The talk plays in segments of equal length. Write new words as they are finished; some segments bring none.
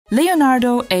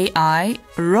Leonardo AI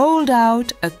rolled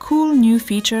out a cool new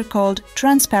feature called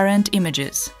Transparent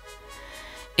Images.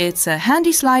 It's a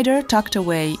handy slider tucked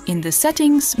away in the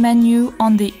Settings menu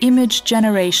on the Image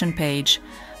Generation page,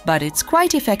 but it's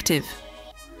quite effective.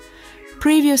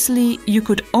 Previously, you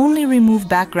could only remove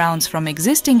backgrounds from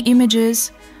existing images,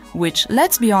 which,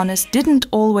 let's be honest, didn't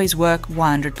always work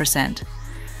 100%.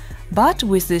 But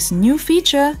with this new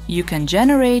feature, you can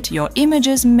generate your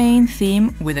image's main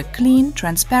theme with a clean,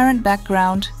 transparent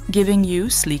background, giving you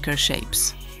sleeker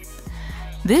shapes.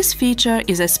 This feature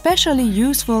is especially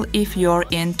useful if you're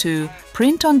into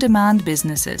print-on-demand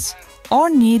businesses or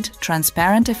need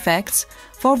transparent effects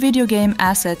for video game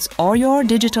assets or your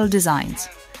digital designs.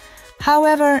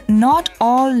 However, not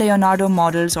all Leonardo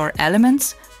models or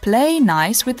elements play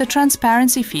nice with the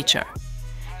transparency feature.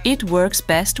 It works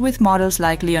best with models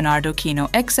like Leonardo Kino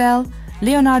XL,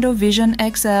 Leonardo Vision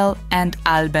XL, and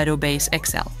Albedo Base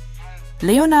XL.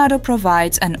 Leonardo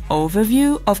provides an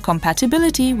overview of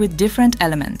compatibility with different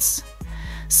elements.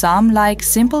 Some, like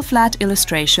simple flat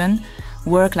illustration,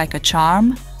 work like a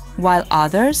charm, while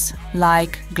others,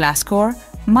 like Glasscore,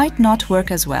 might not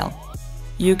work as well.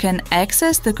 You can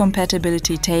access the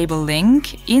compatibility table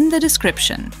link in the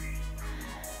description.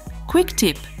 Quick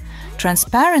tip: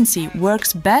 transparency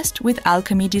works best with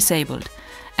Alchemy disabled,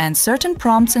 and certain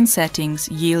prompts and settings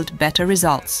yield better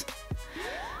results.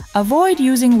 Avoid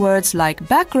using words like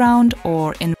background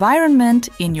or environment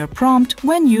in your prompt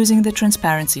when using the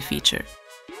transparency feature.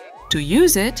 To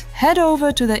use it, head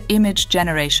over to the Image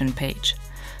Generation page.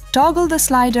 Toggle the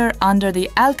slider under the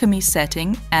Alchemy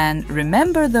setting and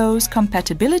remember those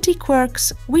compatibility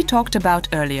quirks we talked about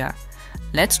earlier.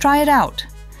 Let's try it out.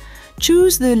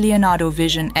 Choose the Leonardo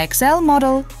Vision XL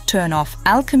model, turn off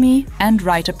Alchemy and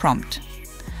write a prompt.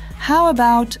 How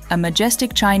about a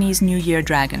majestic Chinese New Year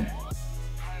dragon?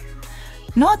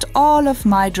 Not all of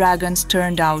my dragons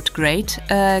turned out great,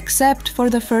 except for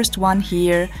the first one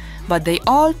here, but they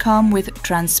all come with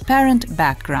transparent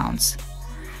backgrounds.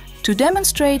 To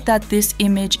demonstrate that this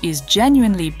image is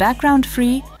genuinely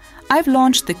background-free, I've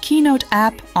launched the Keynote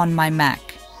app on my Mac,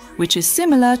 which is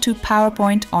similar to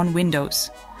PowerPoint on Windows.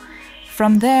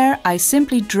 From there, I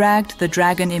simply dragged the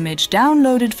dragon image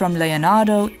downloaded from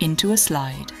Leonardo into a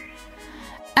slide.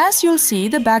 As you'll see,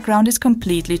 the background is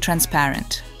completely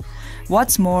transparent.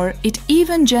 What's more, it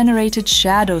even generated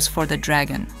shadows for the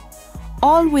dragon,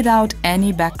 all without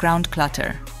any background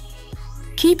clutter.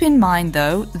 Keep in mind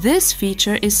though, this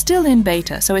feature is still in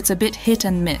beta, so it's a bit hit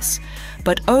and miss,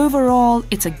 but overall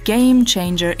it's a game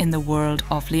changer in the world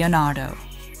of Leonardo.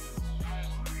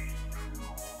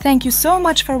 Thank you so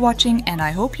much for watching, and I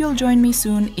hope you'll join me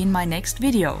soon in my next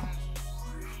video.